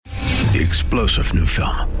the explosive new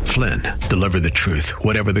film, Flynn, deliver the truth,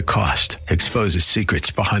 whatever the cost. Exposes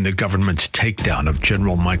secrets behind the government's takedown of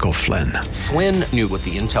General Michael Flynn. Flynn knew what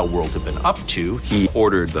the intel world had been up to. He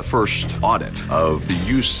ordered the first audit of the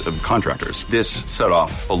use of contractors. This set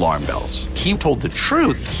off alarm bells. He told the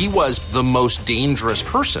truth. He was the most dangerous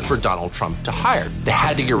person for Donald Trump to hire. They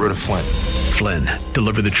had to get rid of Flynn. Flynn,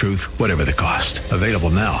 deliver the truth, whatever the cost. Available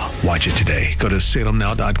now. Watch it today. Go to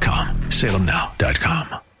salemnow.com.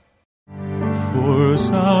 salemnow.com. For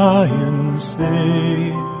Zion's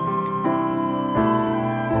sake,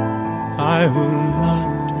 I will not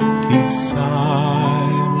keep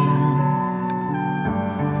silent.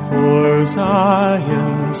 For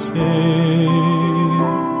Zion's sake,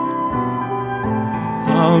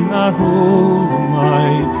 I'll not hold my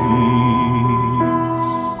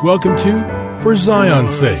peace. Welcome to For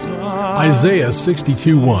Zion's Sake. Isaiah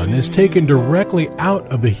 62:1 is taken directly out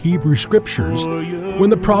of the Hebrew Scriptures when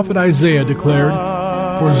the prophet Isaiah declared,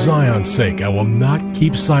 "For Zion's sake I will not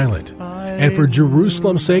keep silent, and for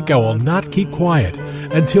Jerusalem's sake I will not keep quiet,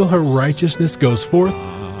 until her righteousness goes forth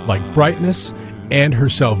like brightness, and her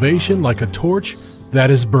salvation like a torch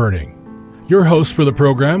that is burning." Your hosts for the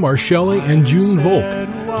program are Shelley and June Volk,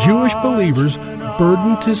 Jewish believers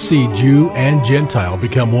burdened to see Jew and Gentile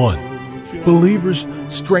become one. Believers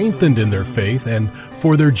strengthened in their faith and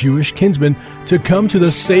for their Jewish kinsmen to come to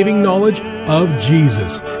the saving knowledge of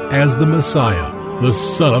Jesus as the Messiah, the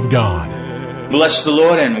Son of God. Bless the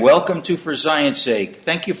Lord and welcome to For Zion's Sake.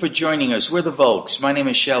 Thank you for joining us. We're the Volks. My name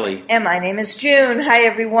is Shelley. And my name is June. Hi,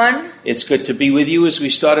 everyone. It's good to be with you as we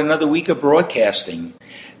start another week of broadcasting.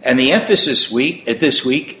 And the emphasis this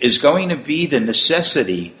week is going to be the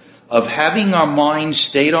necessity of having our minds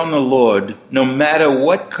stayed on the Lord no matter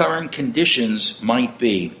what current conditions might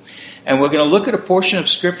be. And we're going to look at a portion of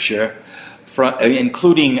Scripture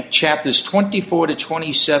including chapters 24 to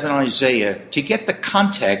 27 Isaiah to get the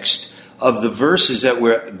context of the verses that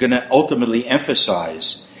we're going to ultimately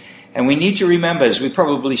emphasize. And we need to remember, as we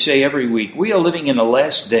probably say every week, we are living in the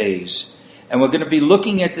last days. And we're going to be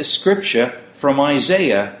looking at the Scripture from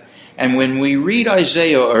Isaiah. And when we read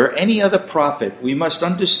Isaiah or any other prophet, we must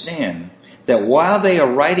understand that while they are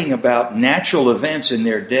writing about natural events in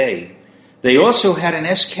their day, they also had an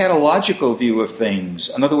eschatological view of things.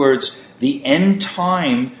 In other words, the end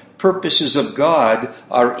time purposes of God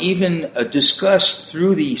are even discussed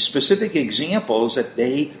through the specific examples that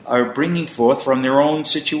they are bringing forth from their own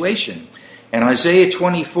situation. And Isaiah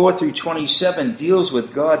 24 through 27 deals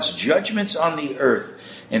with God's judgments on the earth.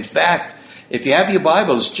 In fact, if you have your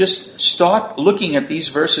Bibles, just start looking at these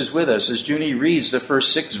verses with us as Junie reads the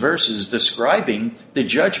first 6 verses describing the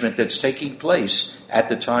judgment that's taking place at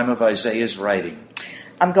the time of Isaiah's writing.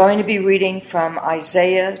 I'm going to be reading from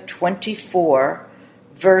Isaiah 24,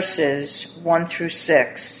 verses 1 through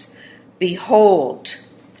 6. Behold,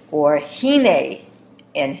 or Hine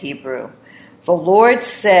in Hebrew, the Lord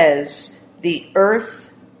says, the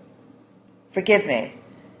earth,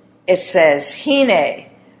 it says, Hine,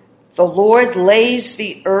 the Lord lays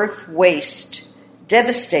the earth waste,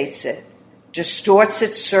 devastates it, distorts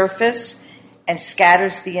its surface, and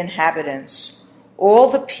scatters the inhabitants. All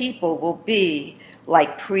the people will be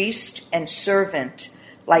like priest and servant,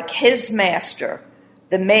 like his master,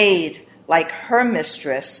 the maid like her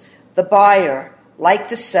mistress, the buyer like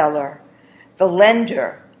the seller, the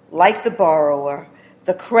lender like the borrower,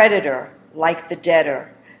 the creditor like the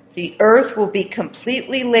debtor. The earth will be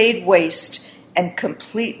completely laid waste and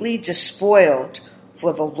completely despoiled,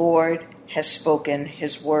 for the Lord has spoken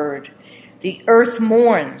his word. The earth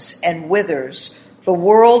mourns and withers, the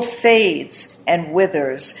world fades and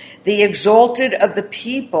withers, the exalted of the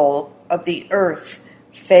people of the earth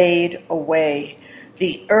fade away.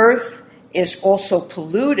 The earth is also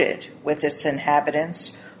polluted with its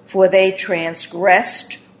inhabitants, for they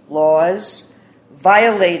transgressed laws,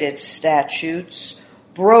 violated statutes,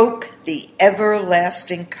 broke the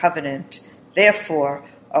everlasting covenant. Therefore,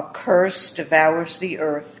 a curse devours the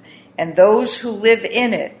earth, and those who live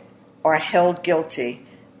in it are held guilty.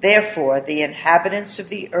 Therefore, the inhabitants of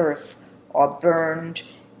the earth are burned,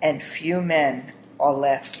 and few men are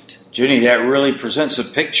left. Junie, that really presents a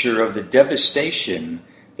picture of the devastation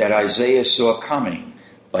that Isaiah saw coming.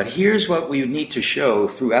 But here's what we need to show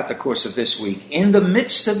throughout the course of this week. In the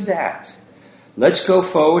midst of that, let's go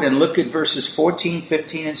forward and look at verses 14,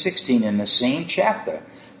 15, and 16 in the same chapter.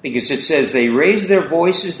 Because it says, they raise their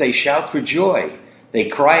voices, they shout for joy. They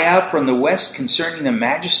cry out from the west concerning the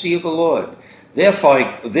majesty of the Lord.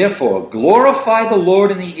 Therefore, glorify the Lord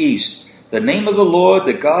in the east, the name of the Lord,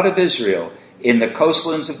 the God of Israel, in the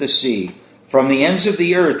coastlands of the sea. From the ends of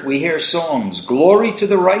the earth we hear songs. Glory to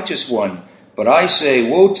the righteous one. But I say,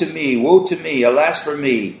 woe to me, alas for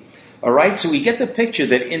me. All right, so we get the picture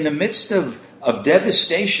that in the midst of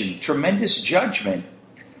devastation, tremendous judgment,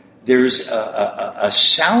 there's a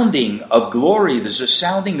sounding of glory, there's a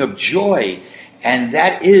sounding of joy, and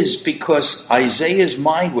that is because Isaiah's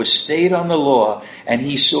mind was stayed on the law, and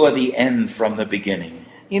he saw the end from the beginning.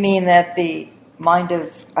 You mean that the mind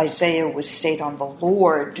of Isaiah was stayed on the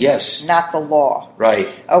Lord, yes, not the law? Right.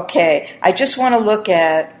 Okay, I just want to look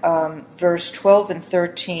at verse 12 and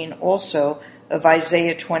 13 also of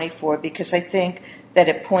Isaiah 24, because I think that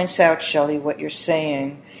it points out, Shelley, what you're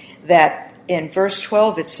saying, that in verse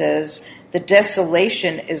 12 it says, the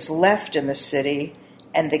desolation is left in the city,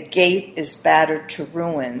 and the gate is battered to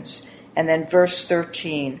ruins. And then verse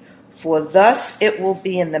 13, for thus it will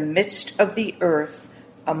be in the midst of the earth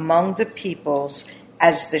among the peoples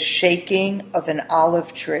as the shaking of an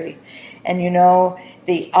olive tree. And you know,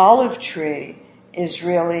 the olive tree is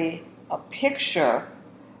really a picture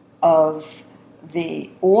of the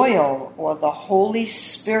oil or the Holy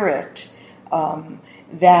Spirit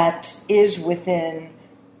that is within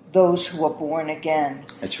those who are born again.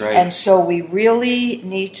 That's right. And so we really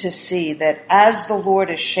need to see that as the Lord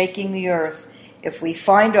is shaking the earth, if we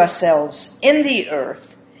find ourselves in the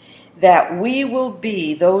earth, that we will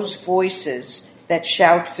be those voices that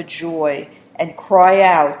shout for joy and cry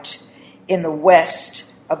out in the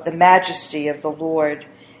west of the majesty of the Lord.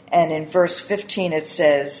 And in verse 15 it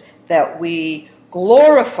says that we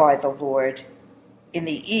glorify the Lord in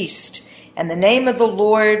the east, and the name of the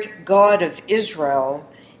Lord God of Israel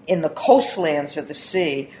in the coastlands of the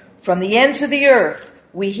sea. From the ends of the earth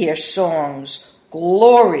we hear songs,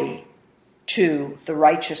 glory to the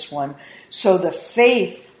righteous one. So the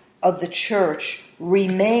faith of the church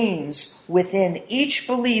remains within each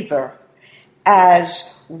believer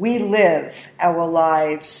as we live our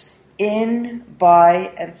lives in,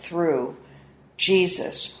 by, and through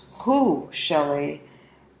Jesus, who, Shelley,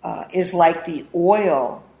 is like the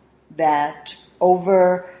oil that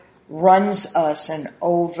overruns us and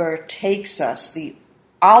overtakes us, the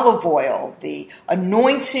olive oil, the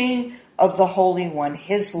anointing of the Holy One.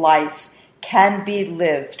 His life can be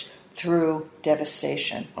lived through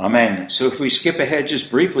devastation. Amen. So if we skip ahead just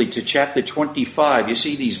briefly to chapter 25, you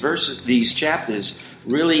see these verses, these chapters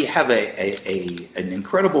really have an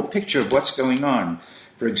incredible picture of what's going on.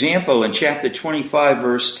 For example, in chapter 25,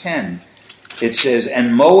 verse 10, it says,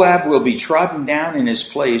 and Moab will be trodden down in his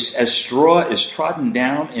place as straw is trodden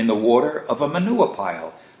down in the water of a manure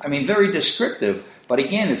pile. I mean, very descriptive, but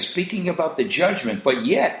again, it's speaking about the judgment. But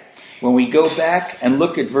yet, when we go back and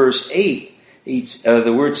look at verse 8,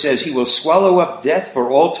 the word says, he will swallow up death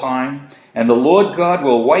for all time, and the Lord God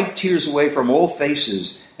will wipe tears away from all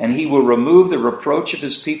faces, and he will remove the reproach of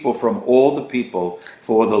his people from all the people,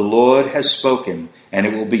 for the Lord has spoken. And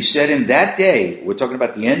it will be said in that day, we're talking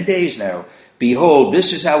about the end days now, behold,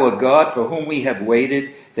 this is our God for whom we have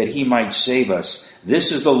waited, that he might save us.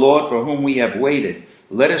 This is the Lord for whom we have waited.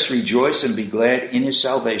 Let us rejoice and be glad in his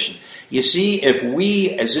salvation. You see, if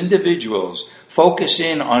we as individuals focus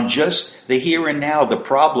in on just the here and now, the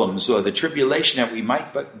problems or the tribulation that we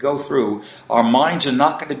might go through, our minds are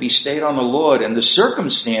not going to be stayed on the Lord, and the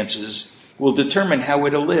circumstances will determine how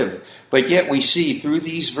we're to live. But yet we see through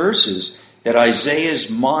these verses that Isaiah's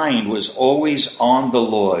mind was always on the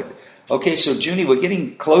Lord. Okay, so Junie, we're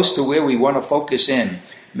getting close to where we want to focus in.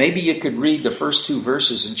 Maybe you could read the first two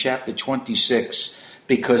verses in chapter 26,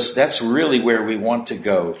 because that's really where we want to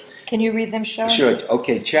go. Can you read them, Sean? Sure.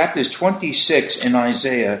 Okay, chapters 26 in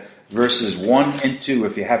Isaiah, verses 1 and 2,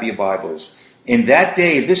 if you have your Bibles. In that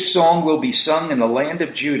day, this song will be sung in the land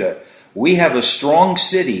of Judah. We have a strong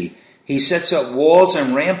city. He sets up walls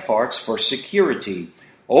and ramparts for security.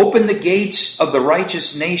 Open the gates of the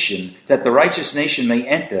righteous nation, that the righteous nation may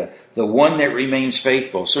enter, the one that remains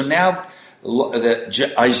faithful. So now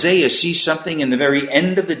Isaiah sees something in the very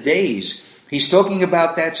end of the days. He's talking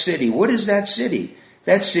about that city. What is that city?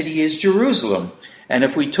 That city is Jerusalem. And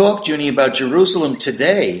if we talk, Junie, about Jerusalem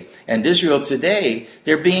today and Israel today,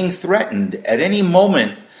 they're being threatened. At any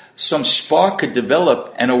moment, some spark could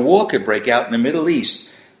develop and a war could break out in the Middle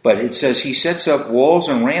East. But it says he sets up walls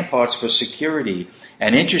and ramparts for security.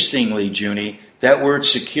 And interestingly, Junie, that word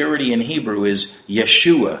security in Hebrew is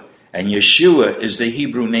Yeshua. And Yeshua is the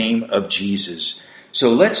Hebrew name of Jesus.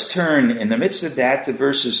 So let's turn in the midst of that to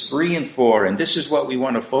verses 3 and 4. And this is what we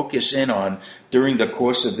want to focus in on during the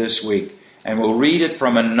course of this week. And we'll read it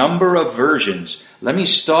from a number of versions. Let me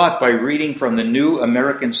start by reading from the New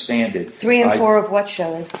American Standard. 3 and 4 of what,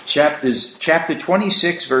 Shelley? Chapter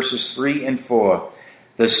 26, verses 3 and 4.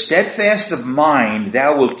 The steadfast of mind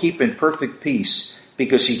thou wilt keep in perfect peace,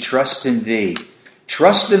 because he trusts in thee.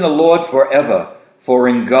 Trust in the Lord forever, for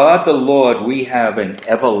in God the Lord we have an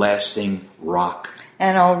everlasting rock.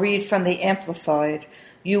 And I'll read from the Amplified.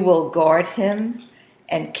 You will guard him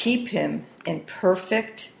and keep him in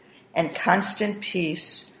perfect and constant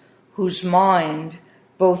peace, whose mind,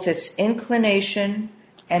 both its inclination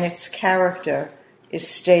and its character, is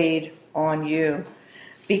stayed on you,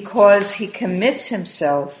 because he commits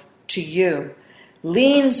himself to you,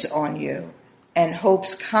 leans on you, and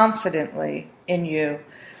hopes confidently in you.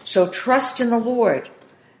 So trust in the Lord,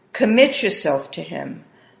 commit yourself to him,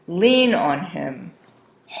 lean on him,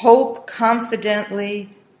 hope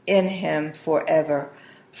confidently in him forever.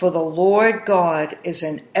 For the Lord God is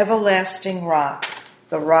an everlasting rock,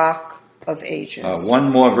 the rock of ages. One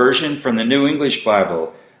more version from the New English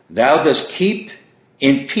Bible. Thou dost keep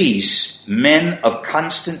in peace men of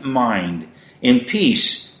constant mind, in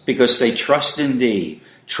peace because they trust in thee.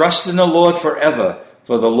 Trust in the Lord forever,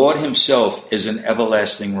 for the Lord himself is an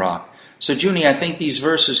everlasting rock. So, Junie, I think these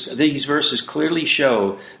verses clearly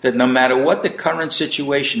show that no matter what the current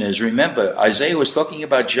situation is, remember, Isaiah was talking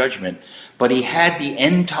about judgment, but he had the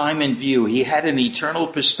end time in view. He had an eternal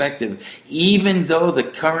perspective, even though the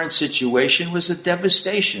current situation was a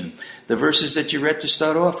devastation. The verses that you read to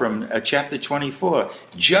start off from chapter 24,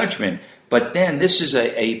 judgment. But then this is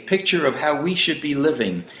a picture of how we should be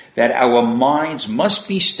living, that our minds must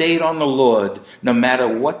be stayed on the Lord no matter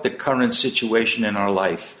what the current situation in our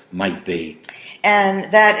life might be. And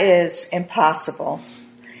that is impossible.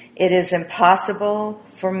 It is impossible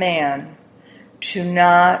for man to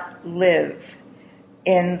not live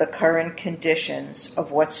in the current conditions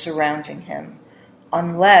of what's surrounding him,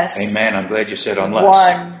 unless Amen. I'm glad you said unless.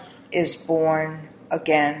 One is born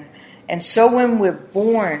again. And so when we're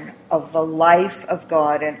born of the life of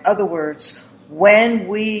God, in other words, when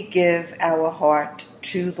we give our heart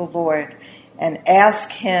to the Lord and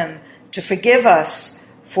ask him to forgive us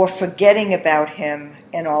for forgetting about him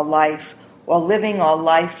in our life or living our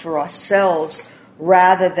life for ourselves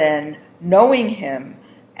rather than knowing him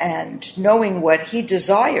and knowing what he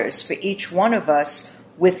desires for each one of us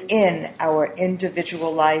within our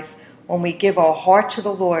individual life, when we give our heart to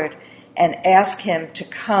the Lord and ask him to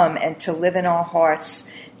come and to live in our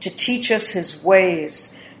hearts, to teach us his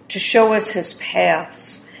ways, to show us his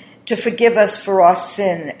paths, to forgive us for our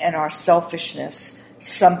sin and our selfishness,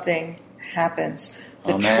 something happens.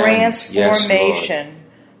 The Amen. transformation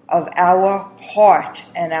of our heart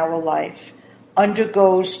and our life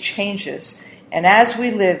undergoes changes. And as we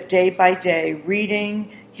live day by day,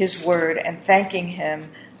 reading his word and thanking him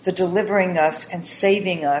for delivering us and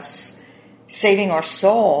saving our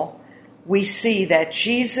soul, we see that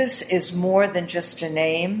Jesus is more than just a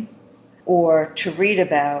name or to read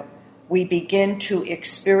about. We begin to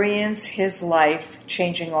experience his life,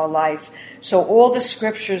 changing our life. So all the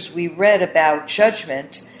scriptures we read about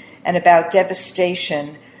judgment and about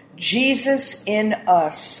devastation, Jesus in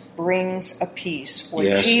us brings a peace, or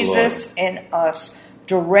yes, Jesus Lord. in us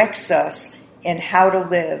directs us in how to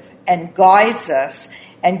live and guides us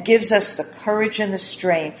and gives us the courage and the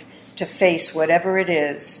strength to face whatever it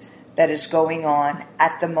is that is going on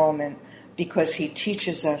at the moment, because he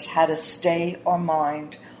teaches us how to stay our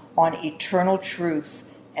mind on eternal truth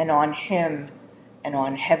and on him and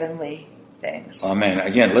on heavenly things. Amen.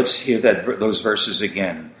 Again, let's hear those verses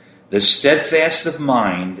again. The steadfast of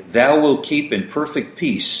mind thou wilt keep in perfect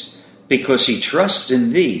peace, because he trusts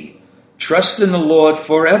in thee. Trust in the Lord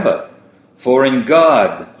forever, for in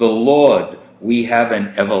God the Lord we have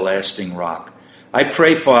an everlasting rock. I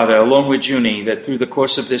pray, Father, along with Junie, that through the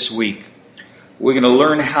course of this week, we're going to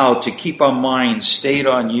learn how to keep our minds stayed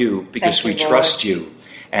on you, because we trust you,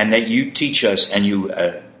 and that you teach us and you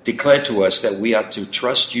declare to us that we are to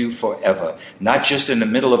trust you forever, not just in the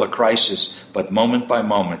middle of a crisis, but moment by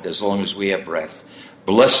moment, as long as we have breath.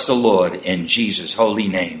 Bless the Lord in Jesus' holy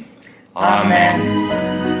name. Amen.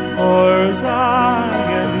 For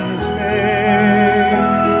Zion's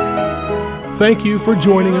sake. Thank you for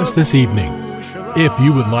joining us this evening. If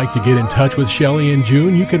you would like to get in touch with Shelley and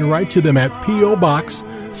June, you can write to them at P.O. Box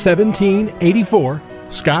 1784,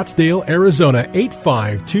 Scottsdale, Arizona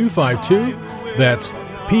 85252. That's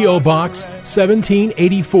P.O. Box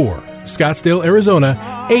 1784, Scottsdale, Arizona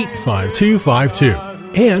 85252.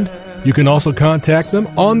 And you can also contact them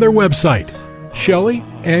on their website,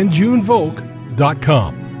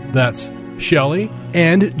 ShelleyandJuneVolk.com. That's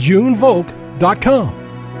ShelleyandJuneVolk.com.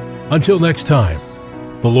 Until next time,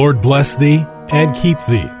 the Lord bless thee and keep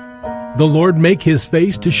thee. The Lord make his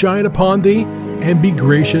face to shine upon thee and be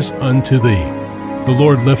gracious unto thee. The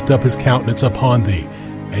Lord lift up his countenance upon thee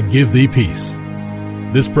and give thee peace.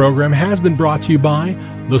 This program has been brought to you by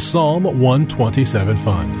the Psalm 127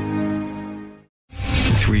 Fund.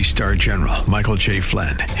 3-star general Michael J.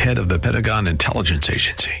 Flynn, head of the Pentagon Intelligence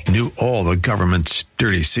Agency, knew all the government's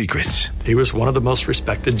dirty secrets. He was one of the most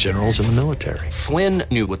respected generals in the military. Flynn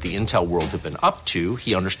knew what the intel world had been up to.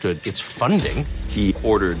 He understood its funding. He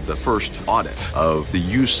ordered the first audit of the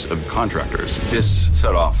use of contractors. This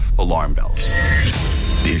set off alarm bells.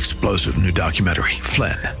 The explosive new documentary,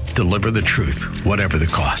 Flynn, Deliver the Truth, Whatever the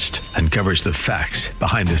Cost, uncovers the facts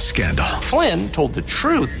behind this scandal. Flynn told the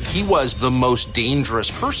truth. He was the most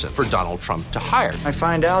dangerous person for Donald Trump to hire. I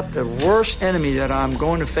find out the worst enemy that I'm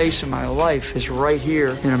going to face in my life is right here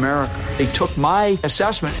in America. They took my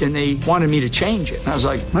assessment and they wanted me to change it. And I was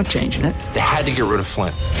like, I'm not changing it. They had to get rid of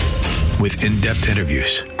Flynn. With in-depth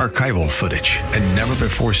interviews, archival footage, and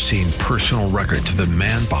never-before-seen personal records of the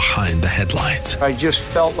man behind the headlines. I just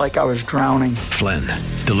felt like I was drowning. Flynn,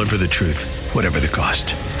 Deliver the Truth, Whatever the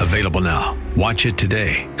Cost. Available now. Watch it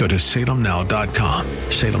today. Go to salemnow.com.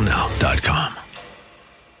 salemnow.com.